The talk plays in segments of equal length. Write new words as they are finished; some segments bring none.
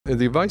And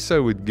the advice I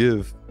would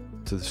give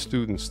to the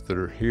students that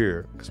are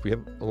here, because we have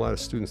a lot of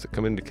students that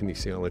come into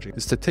kinesiology,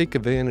 is to take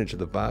advantage of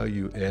the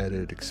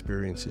value-added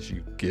experiences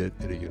you get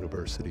at a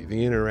university,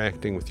 the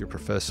interacting with your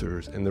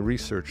professors and the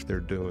research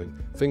they're doing.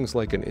 Things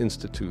like an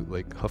institute,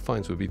 like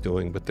Huffines would be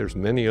doing, but there's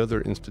many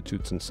other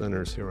institutes and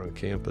centers here on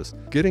campus.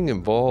 Getting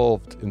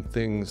involved in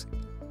things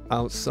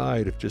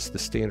outside of just the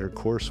standard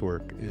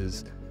coursework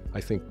is,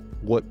 I think,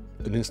 what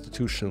an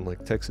institution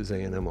like Texas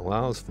A&M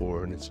allows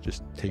for, and it's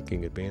just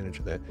taking advantage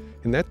of that.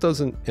 And that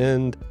doesn't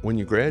end when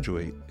you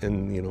graduate.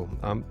 And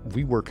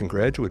we work in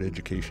graduate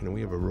education, and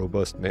we have a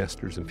robust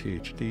master's and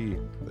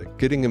PhD. Like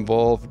getting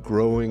involved,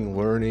 growing,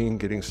 learning,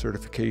 getting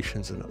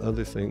certifications and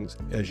other things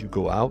as you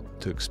go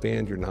out to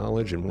expand your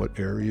knowledge and what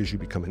areas you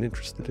become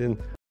interested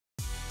in.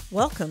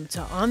 Welcome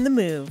to On the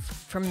Move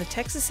from the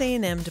Texas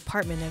A&M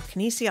Department of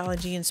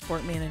Kinesiology and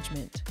Sport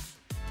Management.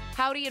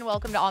 Howdy and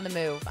welcome to On the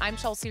Move. I'm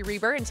Chelsea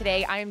Reber, and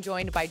today I am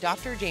joined by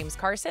Dr. James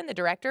Carson, the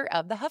director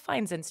of the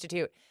Huffines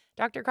Institute.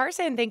 Dr.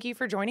 Carson, thank you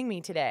for joining me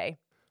today.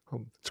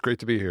 It's great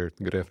to be here.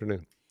 Good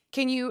afternoon.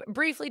 Can you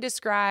briefly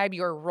describe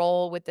your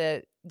role with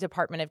the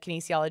Department of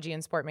Kinesiology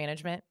and Sport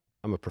Management?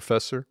 I'm a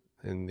professor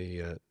in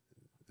the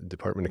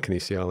Department of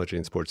Kinesiology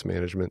and Sports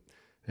Management,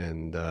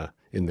 and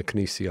in the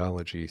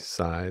kinesiology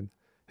side.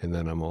 And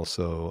then I'm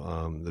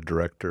also the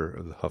director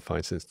of the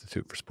Huffines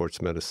Institute for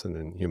Sports Medicine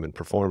and Human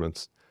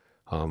Performance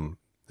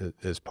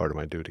as part of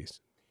my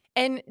duties.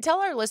 And tell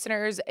our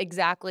listeners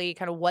exactly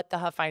kind of what the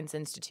Huffines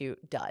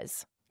Institute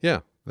does. Yeah,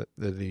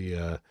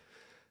 the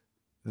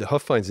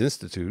Huffines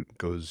Institute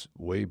goes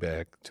way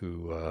back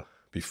to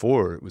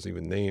before it was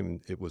even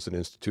named. It was an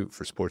Institute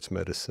for Sports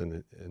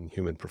Medicine and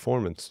Human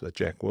Performance.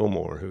 Jack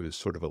Wilmore, who is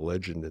sort of a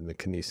legend in the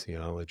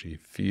kinesiology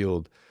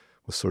field,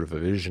 was sort of a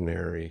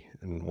visionary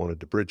and wanted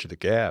to bridge the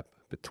gap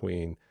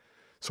between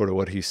sort of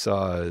what he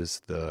saw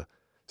as the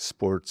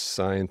sports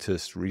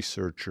scientists,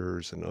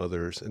 researchers, and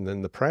others, and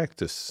then the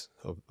practice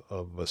of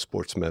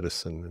sports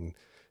medicine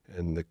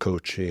and the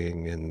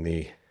coaching and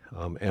the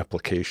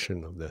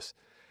application of this.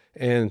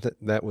 And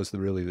that was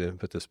really the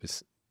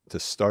impetus to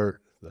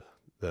start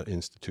the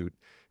Institute.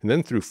 And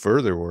then through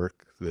further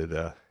work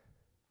that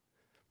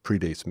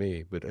predates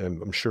me, but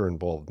I'm sure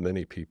involved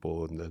many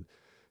people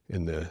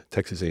in the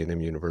Texas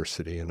A&M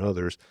University and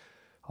others,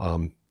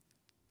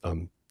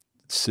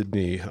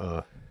 Sydney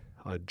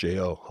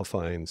J.O.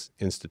 Huffines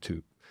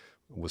Institute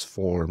was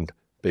formed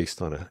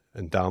based on an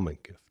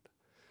endowment gift.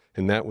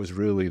 And that was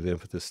really the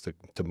impetus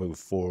to move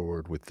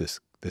forward with this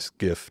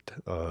gift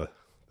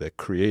that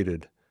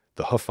created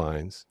the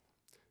Huffines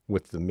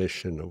with the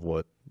mission of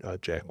what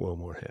Jack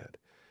Wilmore had.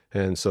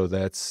 And so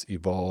that's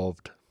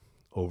evolved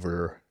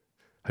over,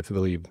 I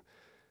believe,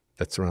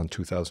 that's around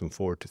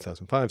 2004,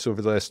 2005. So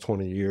over the last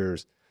 20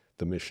 years,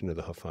 the mission of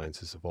the Huffines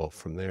has evolved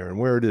from there. And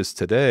where it is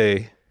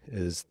today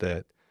is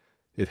that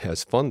it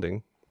has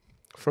funding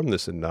from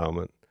this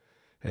endowment,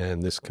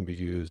 and this can be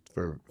used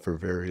for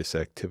various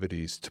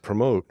activities to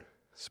promote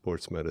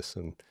sports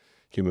medicine,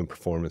 human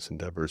performance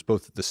endeavors,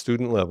 both at the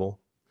student level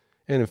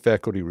and in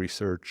faculty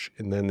research,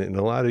 and then in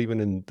a lot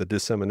even in the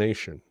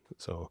dissemination.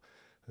 So,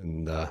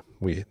 and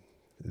they've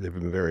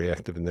been very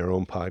active in their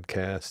own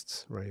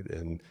podcasts, right?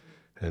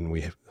 And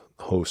we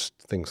host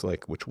things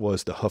like, which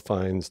was the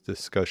Huffines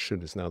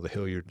Discussion, is now the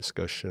Hilliard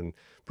Discussion,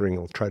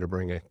 try to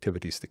bring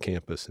activities to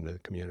campus and to the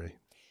community.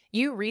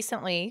 You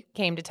recently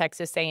came to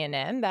Texas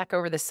A&M back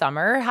over the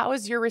summer. How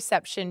has your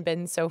reception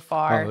been so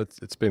far? Oh,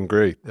 it's been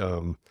great.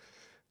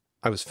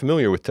 I was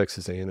familiar with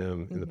Texas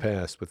A&M in the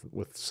past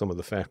with some of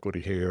the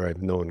faculty here.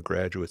 I've known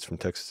graduates from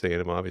Texas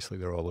A&M. Obviously,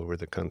 they're all over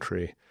the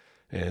country.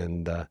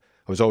 And I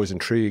was always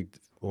intrigued,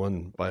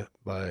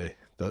 by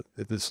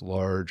this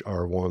large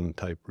R1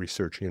 type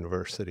research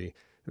university.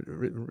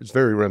 It's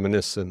very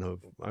reminiscent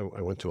of, I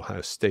went to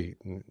Ohio State,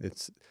 and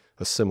it's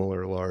a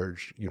similar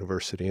large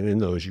university. And in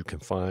those, you can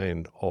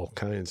find all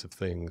kinds of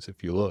things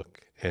if you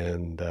look.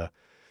 And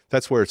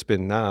that's where it's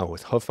been now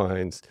with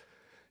Huffines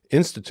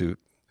Institute.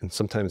 And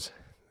sometimes,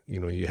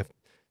 you have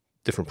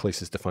different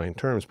places to find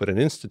terms, but an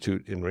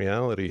institute in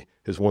reality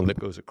is one that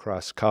goes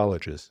across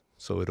colleges.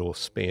 So it'll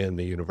span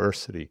the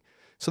university.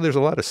 So there's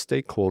a lot of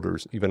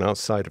stakeholders, even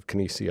outside of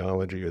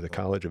kinesiology or the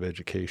College of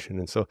Education.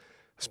 And so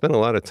I spent a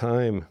lot of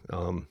time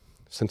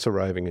since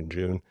arriving in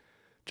June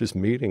just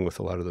meeting with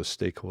a lot of those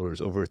stakeholders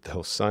over at the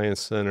Health Science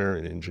Center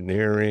and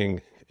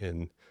engineering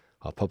and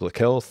public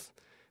health,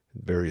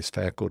 various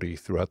faculty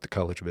throughout the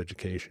College of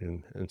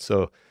Education. And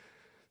so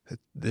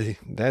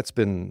that's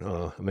been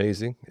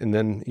amazing. And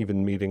then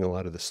even meeting a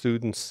lot of the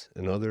students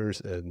and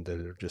others and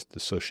that are just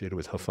associated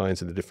with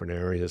Huffines in the different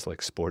areas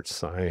like sports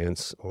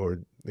science or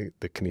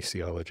the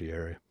kinesiology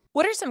area.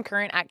 What are some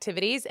current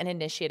activities and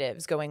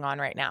initiatives going on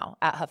right now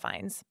at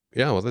Huffines?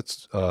 Yeah, well,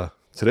 that's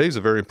today's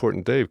a very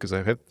important day because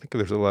I think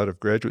there's a lot of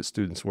graduate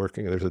students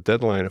working. There's a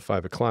deadline at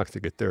 5 o'clock to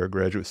get their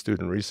graduate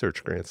student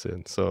research grants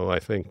in. So I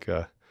think,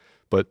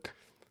 but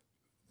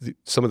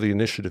some of the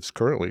initiatives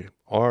currently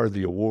are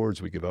the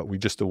awards we give out. We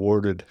just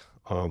awarded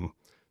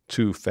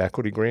 2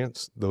 faculty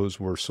grants. Those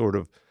were sort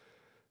of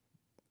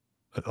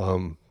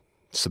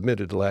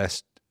submitted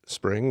last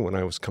spring when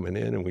I was coming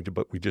in, and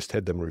we just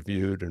had them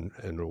reviewed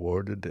and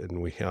awarded,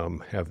 and we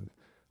have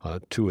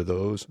 2 of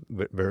those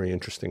very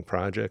interesting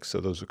projects. So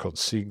those are called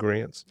seed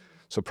grants.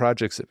 So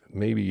projects that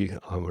maybe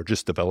are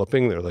just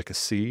developing, they're like a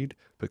seed,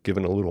 but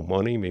given a little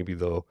money, maybe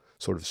they'll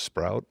sort of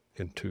sprout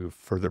into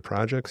further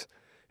projects.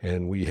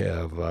 And we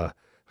have a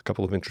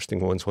couple of interesting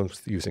ones.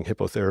 One's using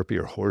hippotherapy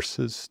or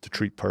horses to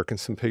treat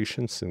Parkinson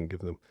patients and give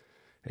them.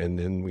 And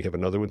then we have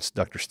another one,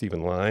 Dr.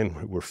 Stephen Line,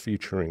 who we're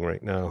featuring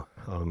right now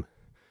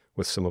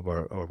with some of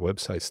our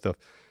website stuff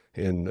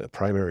in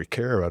primary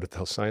care out at the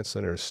Health Science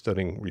Center, is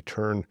studying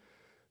return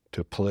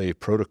to play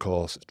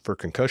protocols for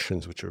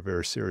concussions, which are a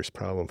very serious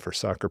problem for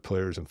soccer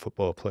players and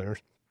football players.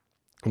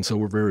 And so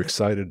we're very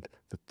excited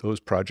that those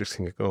projects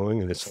can get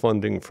going, and it's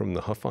funding from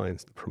the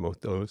Huffines to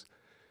promote those.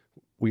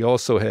 We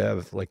also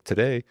have, like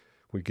today,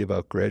 we give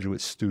out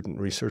graduate student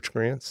research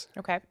grants.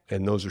 Okay.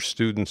 And those are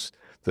students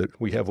that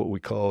we have what we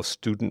call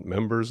student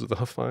members of the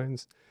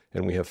Huffines,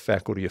 and we have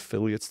faculty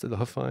affiliates to the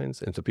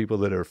Huffines. And to people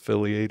that are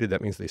affiliated,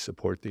 that means they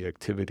support the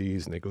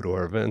activities and they go to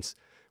our events.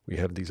 We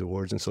have these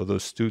awards. And so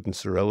those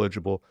students are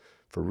eligible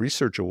for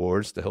research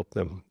awards to help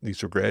them.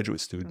 These are graduate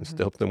students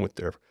to help them with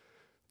their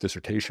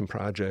dissertation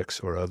projects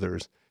or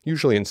others,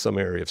 usually in some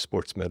area of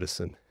sports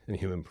medicine and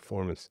human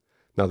performance.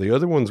 Now, the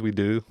other ones we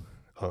do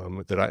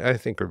that I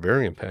think are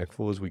very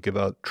impactful is we give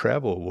out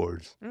travel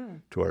awards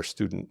to our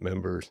student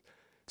members.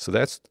 So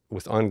that's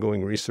with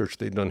ongoing research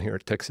they've done here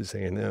at Texas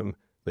A&M.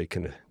 They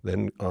can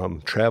then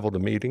travel to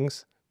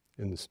meetings,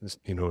 in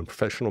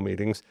professional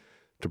meetings,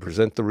 to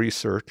present the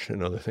research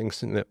and other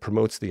things, and that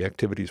promotes the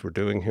activities we're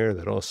doing here.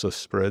 That also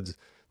spreads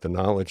the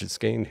knowledge that's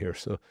gained here.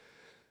 So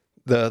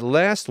the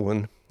last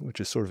one, which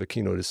is sort of a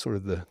keynote, is sort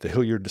of the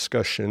Hilliard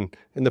Discussion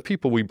and the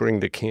people we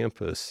bring to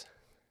campus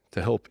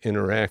to help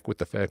interact with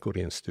the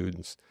faculty and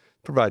students,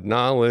 provide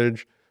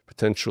knowledge,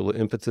 potential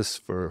impetus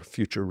for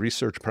future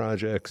research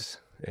projects,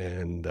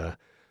 and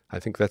I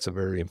think that's a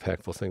very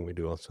impactful thing we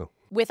do also.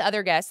 With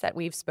other guests that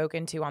we've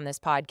spoken to on this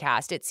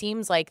podcast, it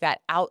seems like that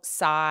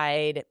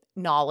outside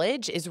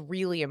knowledge is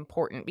really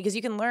important because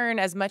you can learn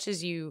as much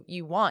as you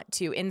want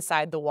to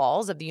inside the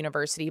walls of the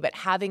university, but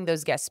having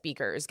those guest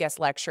speakers, guest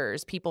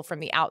lecturers, people from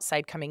the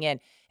outside coming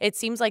in, it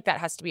seems like that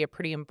has to be a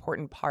pretty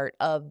important part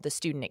of the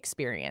student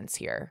experience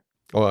here.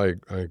 Oh, I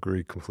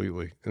agree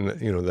completely. And,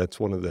 that's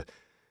one of the,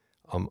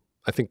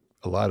 I think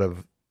a lot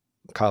of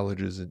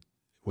colleges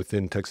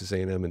within Texas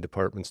A&M and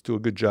departments do a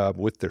good job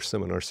with their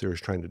seminar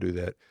series trying to do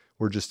that.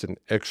 We're just an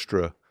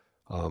extra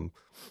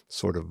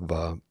sort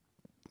of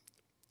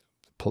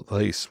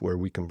place where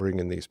we can bring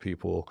in these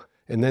people,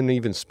 and then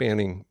even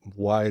spanning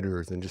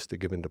wider than just a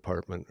given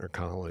department or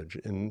college,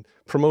 and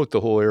promote the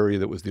whole area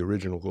that was the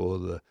original goal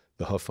of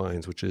the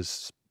Huffines, which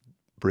is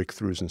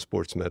breakthroughs in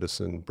sports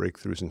medicine,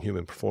 breakthroughs in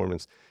human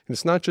performance. And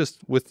it's not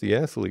just with the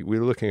athlete.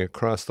 We're looking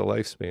across the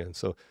lifespan.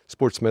 So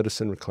sports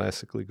medicine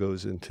classically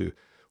goes into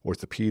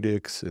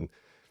orthopedics and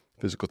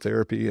physical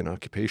therapy and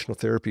occupational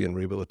therapy and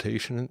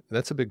rehabilitation. And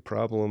that's a big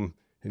problem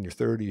in your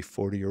 30,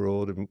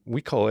 40-year-old. And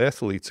we call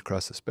athletes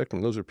across the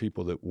spectrum. Those are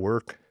people that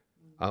work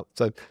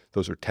outside.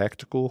 Those are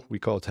tactical. We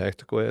call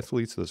tactical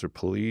athletes. Those are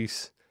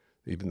police,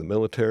 even the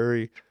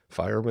military,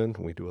 firemen.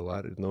 We do a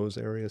lot in those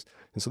areas.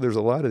 And so there's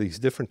a lot of these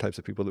different types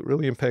of people that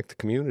really impact the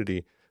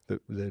community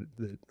that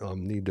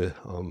need to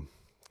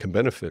can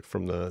benefit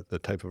from the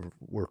type of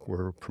work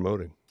we're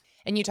promoting.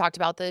 And you talked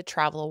about the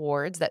travel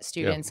awards that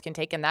students can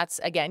take, and that's,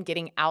 again,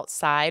 getting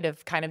outside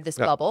of kind of this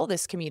bubble,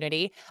 this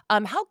community.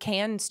 How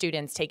can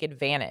students take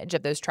advantage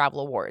of those travel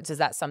awards? Is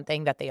that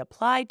something that they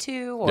apply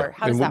to, or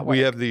how does that work? We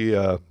have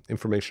the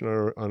information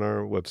on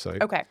our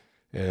website. Okay.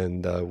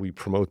 And we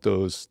promote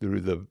those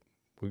through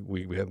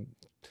we have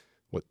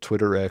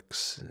Twitter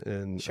X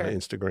and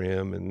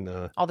Instagram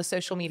and all the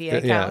social media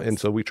accounts. Yeah, and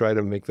so we try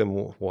to make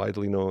them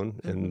widely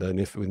known. And then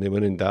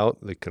when in doubt,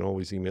 they can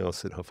always email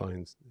us at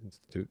Huffines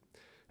Institute.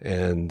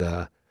 And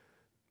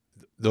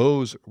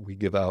those we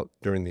give out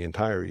during the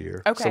entire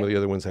year. Okay. Some of the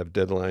other ones have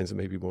deadlines that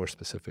may be more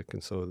specific,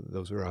 and so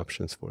those are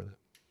options for them.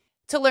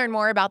 To learn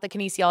more about the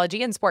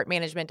Kinesiology and Sport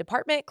Management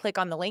Department, click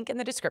on the link in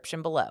the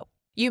description below.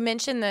 You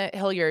mentioned the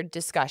Hilliard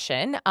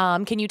Discussion.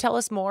 Can you tell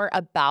us more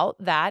about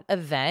that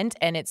event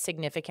and its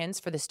significance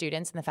for the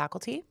students and the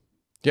faculty?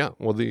 Yeah,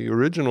 well, the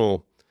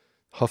original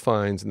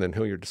Huffines and then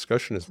Hilliard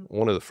Discussion is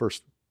one of the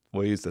first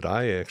ways that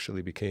I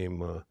actually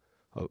became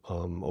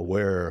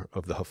aware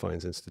of the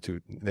Huffines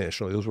Institute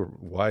nationally. Those were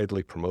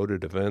widely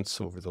promoted events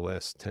over the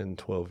last 10,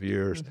 12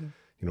 years,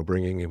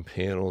 bringing in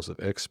panels of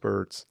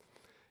experts.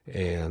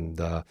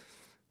 And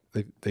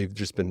they've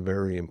just been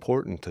very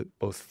important to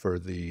both for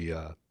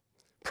the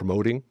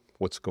promoting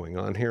what's going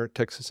on here at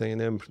Texas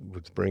A&M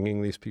with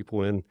bringing these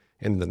people in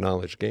and the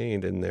knowledge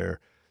gained, and they're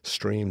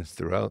streamed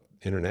throughout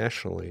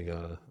internationally.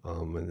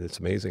 And it's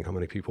amazing how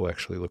many people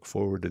actually look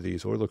forward to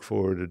these or look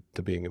forward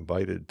to being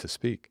invited to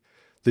speak.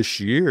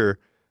 This year,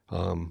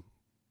 I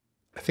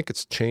think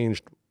it's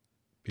changed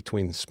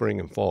between spring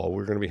and fall.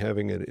 We're going to be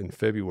having it in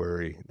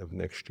February of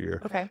next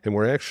year. Okay. And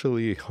we're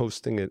actually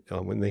hosting it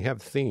when they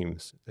have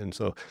themes. And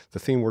so the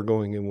theme we're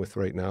going in with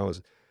right now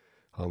is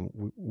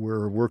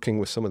We're working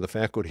with some of the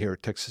faculty here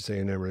at Texas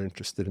A&M are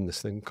interested in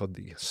this thing called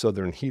the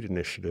Southern Heat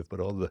Initiative, but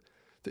all the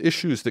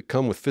issues that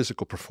come with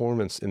physical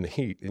performance in the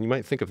heat. And you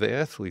might think of the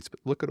athletes, but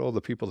look at all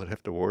the people that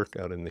have to work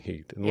out in the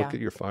heat, and look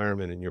at your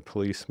firemen and your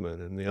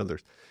policemen and the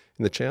others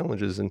and the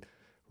challenges. And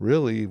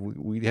really,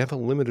 we have a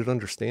limited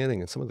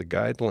understanding and some of the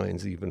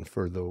guidelines even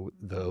for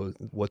the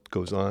what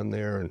goes on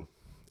there and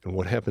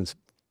what happens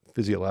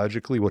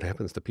physiologically, what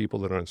happens to people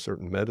that are on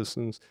certain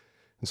medicines.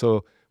 And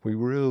so we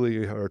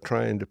really are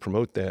trying to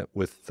promote that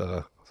with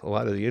a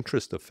lot of the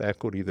interest of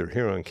faculty that are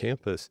here on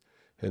campus.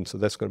 And so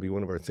that's going to be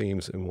one of our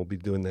themes, and we'll be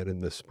doing that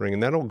in the spring.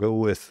 And that'll go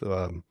with,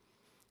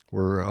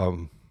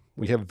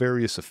 we have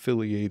various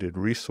affiliated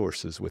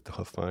resources with the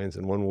Huffines,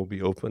 and one will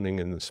be opening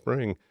in the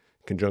spring in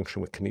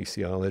conjunction with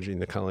Kinesiology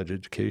and the college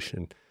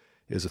education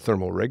is a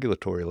thermal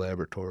regulatory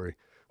laboratory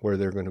where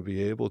they're going to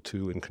be able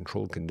to, in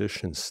controlled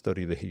conditions,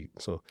 study the heat.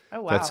 So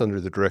that's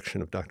under the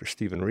direction of Dr.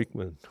 Stephen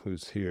Reekman,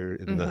 who's here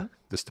in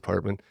this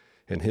department,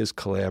 and his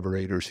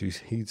collaborators.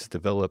 He's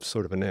developed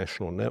sort of a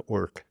national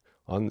network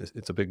on this.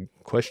 It's a big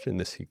question,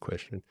 this heat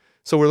question.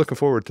 So we're looking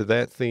forward to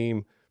that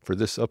theme for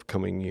this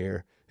upcoming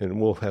year,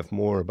 and we'll have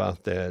more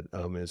about that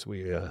as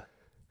we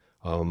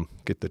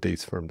get the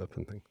dates firmed up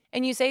and things.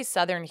 And you say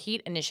Southern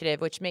Heat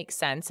Initiative, which makes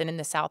sense. And in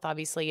the South,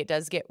 obviously, it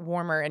does get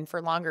warmer and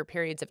for longer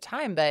periods of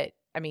time. But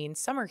I mean,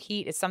 summer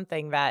heat is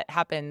something that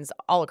happens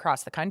all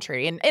across the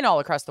country and all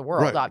across the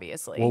world,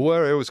 obviously. Well,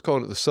 what I always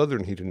call it the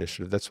Southern Heat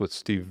Initiative, that's what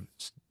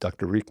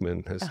Dr.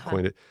 Reekman has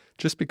coined it,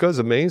 just because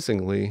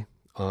amazingly,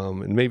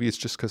 and maybe it's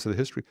just because of the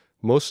history,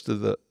 most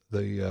of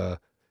the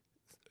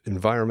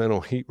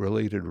environmental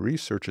heat-related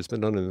research has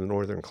been done in the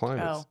northern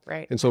climates. Oh,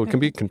 right. And so it can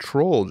be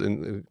controlled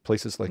in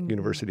places like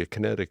University of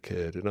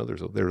Connecticut and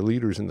others. They're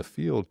leaders in the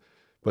field,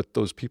 but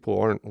those people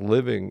aren't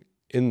living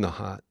in the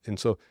hot. And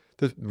so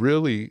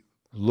really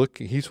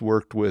he's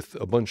worked with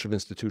a bunch of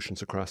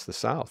institutions across the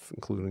South,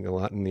 including a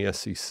lot in the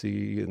SEC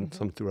and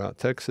some throughout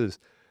Texas,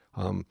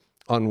 on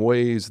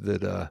ways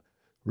that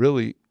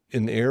really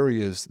in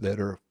areas that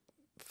are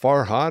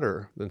far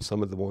hotter than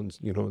some of the ones,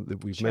 that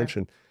we've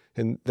mentioned.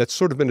 And that's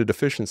sort of been a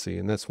deficiency,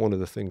 and that's one of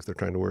the things they're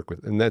trying to work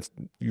with. And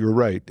you're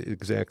right,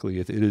 exactly.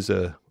 It is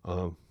a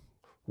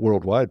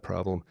worldwide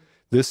problem.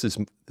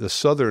 The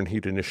Southern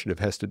Heat Initiative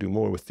has to do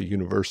more with the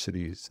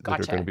universities that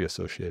are going to be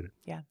associated.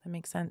 Yeah, that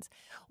makes sense.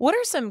 What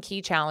are some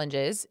key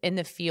challenges in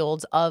the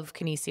fields of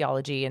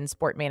kinesiology and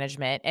sport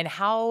management, and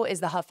how is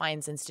the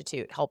Huffines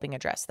Institute helping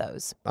address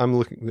those? I'm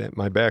looking at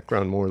my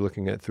background more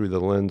looking at through the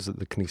lens of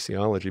the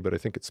kinesiology, but I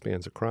think it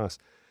spans across.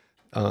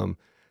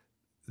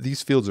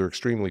 These fields are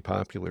extremely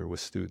popular with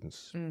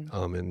students, and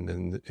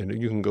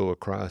you can go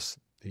across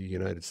the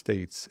United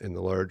States and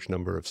the large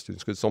number of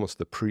students, because it's almost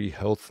the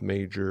pre-health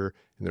major,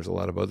 and there's a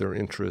lot of other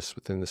interests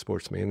within the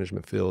sports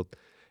management field.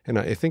 And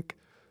I think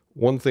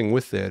one thing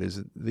with that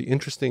is the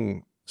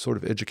interesting sort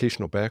of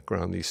educational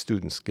background these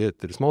students get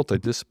that is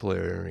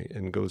multidisciplinary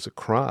and goes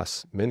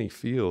across many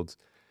fields,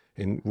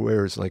 and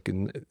whereas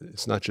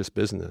it's not just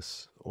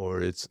business,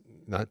 or it's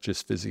not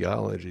just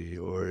physiology,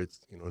 or it's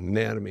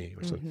anatomy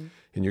or something.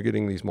 And you're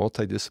getting these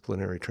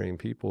multidisciplinary trained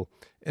people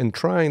and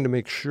trying to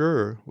make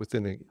sure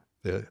within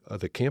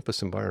the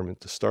campus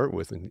environment to start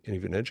with, and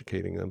even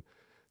educating them,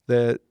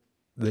 that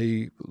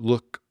they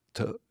look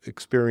to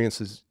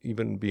experiences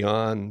even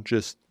beyond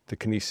just the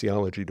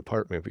kinesiology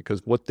department,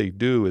 because what they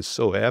do is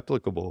so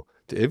applicable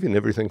to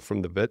everything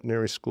from the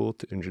veterinary school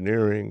to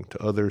engineering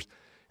to others.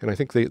 And I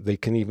think they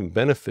can even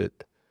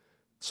benefit.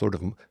 Sort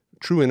of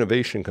true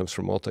innovation comes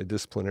from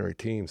multidisciplinary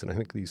teams, and I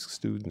think these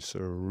students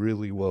are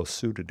really well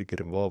suited to get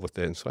involved with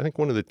that. And so I think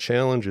one of the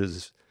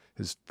challenges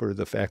is for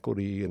the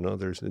faculty and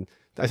others, and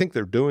I think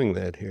they're doing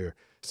that here,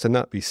 is to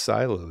not be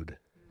siloed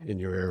in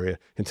your area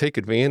and take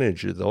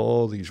advantage of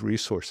all these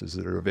resources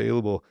that are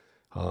available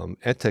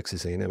at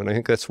Texas A&M. And I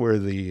think that's where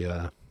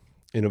the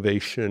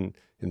innovation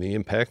and the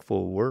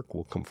impactful work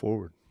will come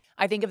forward.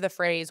 I think of the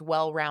phrase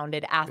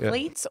well-rounded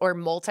athletes or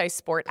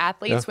multi-sport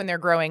athletes when they're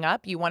growing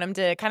up. You want them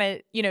to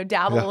kind of,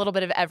 dabble a little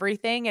bit of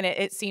everything. And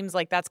it seems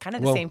like that's kind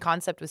of the same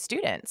concept with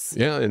students.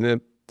 Yeah.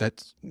 And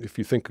that's, if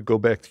you go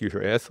back to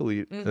your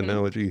athlete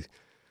analogy,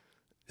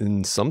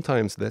 and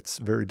sometimes that's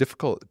very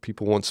difficult.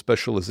 People want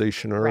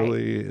specialization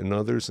early and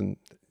others, and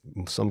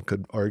some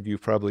could argue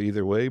probably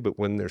either way, but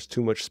when there's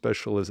too much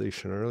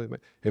specialization early,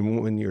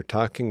 and when you're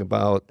talking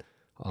about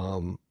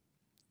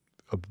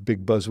a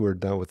big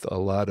buzzword now with a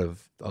lot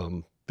of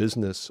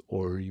business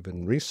or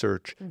even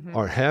research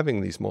are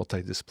having these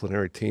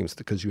multidisciplinary teams,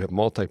 because you have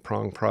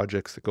multi-pronged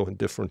projects that go in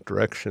different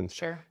directions.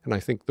 Sure. And I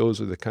think those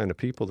are the kind of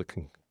people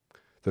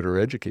that are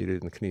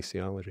educated in the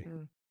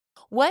kinesiology.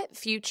 What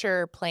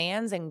future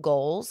plans and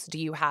goals do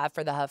you have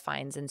for the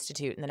Huffines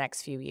Institute in the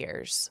next few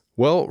years?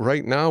 Well,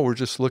 right now we're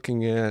just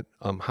looking at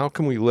how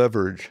can we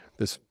leverage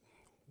this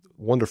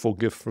wonderful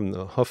gift from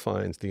the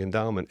Huffines, the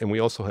endowment, and we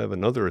also have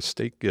another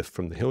estate gift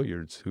from the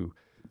Hilliards who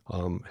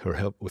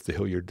help with the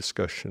Hilliard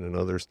Discussion and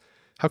others.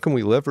 How can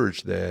we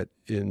leverage that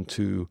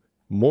into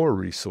more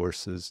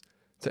resources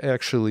to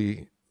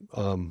actually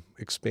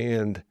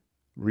expand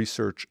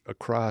research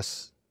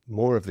across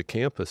more of the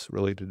campus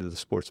related to the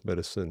sports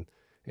medicine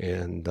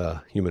and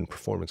human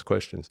performance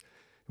questions.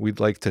 We'd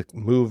like to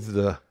move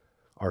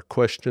our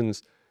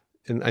questions,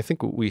 and I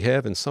think we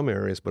have in some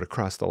areas, but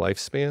across the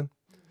lifespan,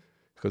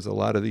 because a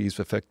lot of these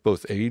affect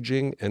both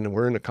aging, and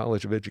we're in a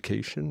college of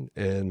education.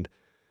 And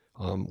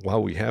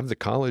while we have the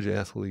college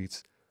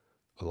athletes,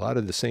 a lot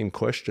of the same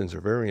questions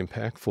are very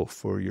impactful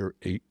for your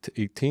 8 to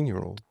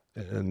 18-year-old,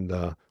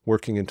 and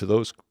working into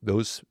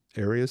those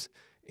areas.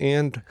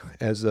 And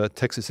as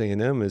Texas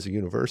A&M as a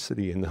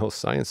university and the Health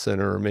Science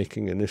Center are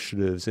making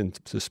initiatives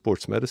into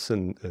sports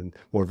medicine and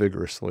more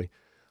vigorously,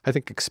 I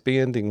think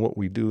expanding what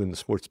we do in the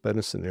sports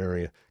medicine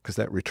area, because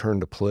that return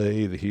to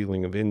play, the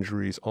healing of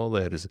injuries, all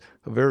that is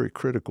a very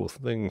critical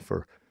thing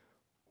for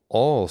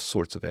all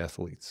sorts of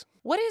athletes.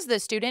 What is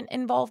the student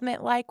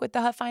involvement like with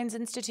the Huffines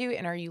Institute,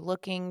 and are you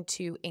looking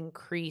to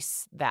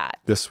increase that?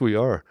 Yes, we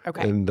are.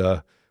 Okay. And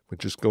we're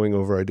just going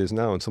over ideas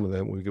now, and some of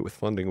that we get with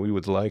funding. We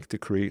would like to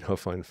create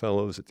Huffines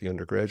Fellows at the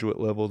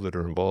undergraduate level that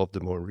are involved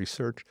in more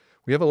research.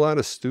 We have a lot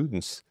of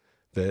students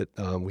that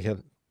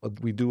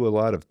we do a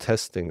lot of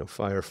testing of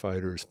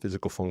firefighters,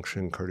 physical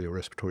function,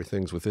 cardiorespiratory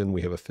things within.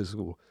 We have a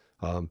physical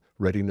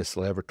readiness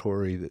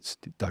laboratory that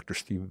Dr.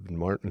 Stephen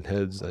Martin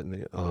heads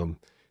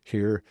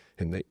here,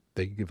 and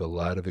they give a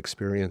lot of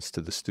experience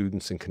to the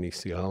students in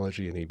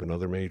kinesiology and even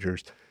other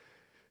majors.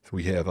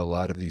 We have a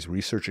lot of these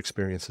research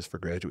experiences for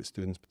graduate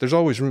students, but there's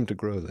always room to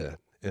grow that.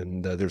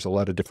 And there's a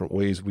lot of different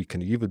ways we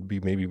can even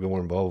be maybe more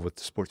involved with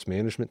the sports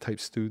management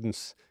type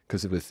students,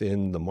 because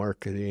within the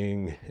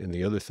marketing and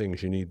the other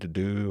things you need to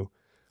do,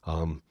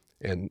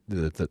 and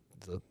the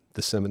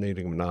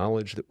disseminating of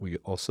knowledge that we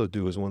also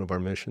do as one of our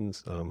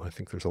missions. I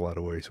think there's a lot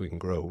of ways we can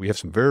grow. We have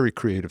some very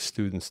creative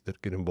students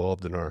that get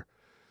involved in our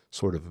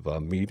sort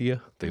of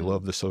media. They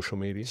love the social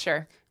media.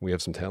 Sure. We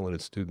have some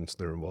talented students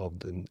that are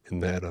involved in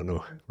that on a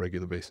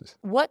regular basis.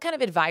 What kind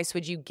of advice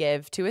would you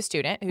give to a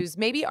student who's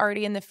maybe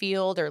already in the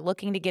field or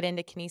looking to get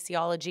into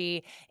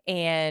kinesiology,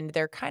 and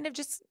they're kind of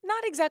just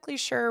not exactly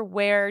sure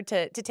where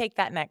to take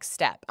that next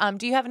step?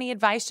 Do you have any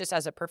advice just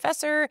as a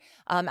professor,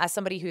 as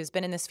somebody who's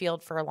been in this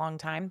field for a long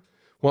time?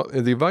 Well,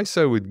 the advice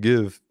I would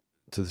give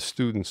to the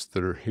students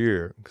that are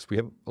here, because we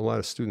have a lot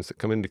of students that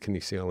come into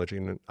kinesiology,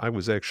 and I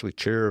was actually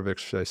chair of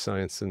exercise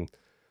science in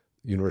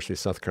the University of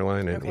South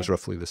Carolina, and Okay. it was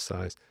roughly this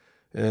size.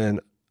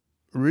 And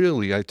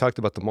really, I talked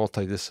about the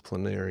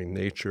multidisciplinary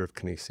nature of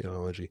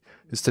kinesiology,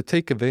 is to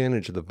take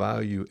advantage of the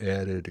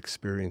value-added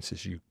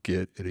experiences you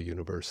get at a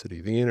university,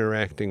 the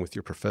interacting with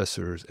your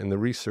professors and the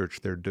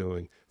research they're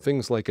doing,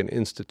 things like an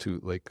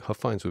institute like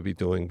Huffines would be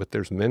doing, but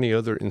there's many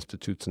other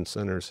institutes and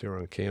centers here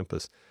on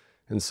campus.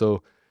 And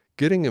so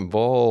getting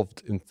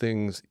involved in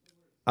things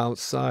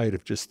outside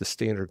of just the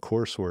standard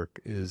coursework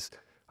is,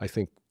 I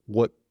think,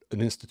 what an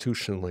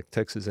institution like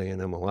Texas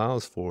A&M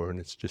allows for, and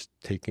it's just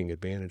taking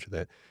advantage of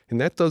that. And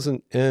that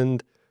doesn't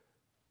end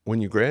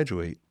when you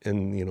graduate.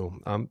 And,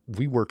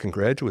 we work in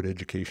graduate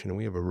education, and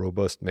we have a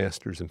robust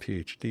master's and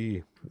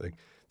PhD.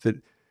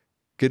 That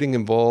getting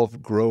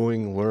involved,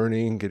 growing,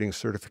 learning, getting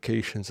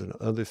certifications and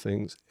other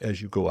things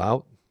as you go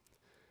out,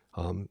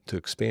 to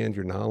expand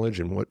your knowledge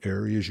and what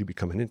areas you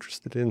become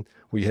interested in.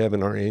 We have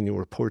in our annual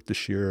report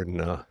this year,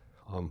 and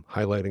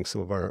highlighting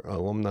some of our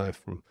alumni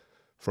from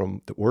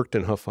that worked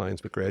in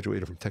Huffines but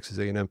graduated from Texas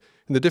A&M, and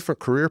the different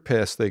career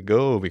paths they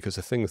go because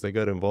of things they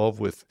got involved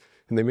with.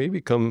 And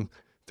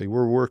they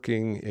were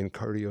working in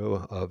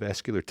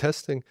cardiovascular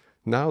testing.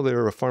 Now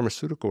they're a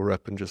pharmaceutical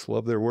rep and just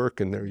love their work,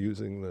 and they're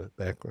using the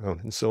background.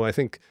 And so I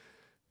think,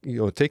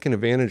 taking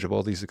advantage of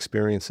all these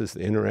experiences,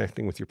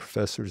 interacting with your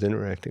professors,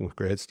 interacting with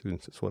grad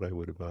students is what I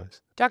would advise.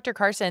 Dr.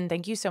 Carson,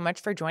 thank you so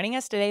much for joining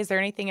us today. Is there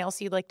anything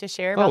else you'd like to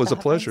share? Oh, About it was the a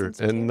Huffines pleasure.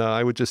 Institute? And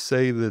I would just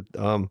say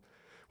that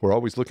we're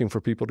always looking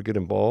for people to get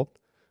involved.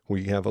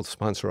 We have a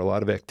sponsor a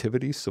lot of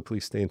activities, so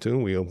please stay in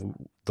tune.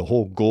 The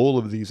whole goal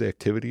of these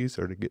activities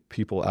are to get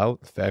people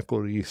out,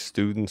 faculty,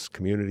 students,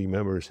 community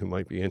members who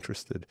might be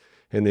interested.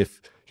 And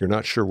if you're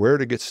not sure where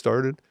to get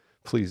started,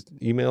 please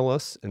email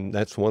us, and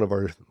that's one of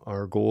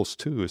our goals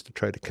too, is to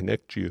try to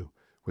connect you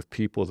with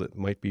people that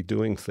might be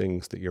doing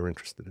things that you're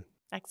interested in.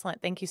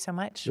 Excellent. Thank you so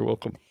much. You're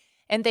welcome.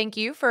 And thank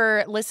you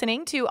for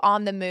listening to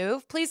On the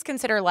Move. Please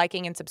consider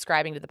liking and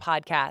subscribing to the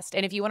podcast.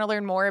 And if you want to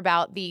learn more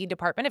about the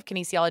Department of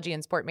Kinesiology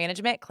and Sport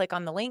Management, click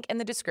on the link in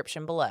the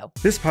description below.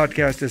 This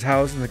podcast is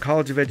housed in the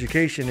College of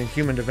Education and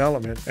Human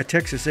Development at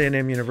Texas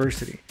A&M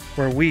University,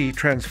 where we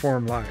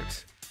transform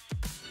lives.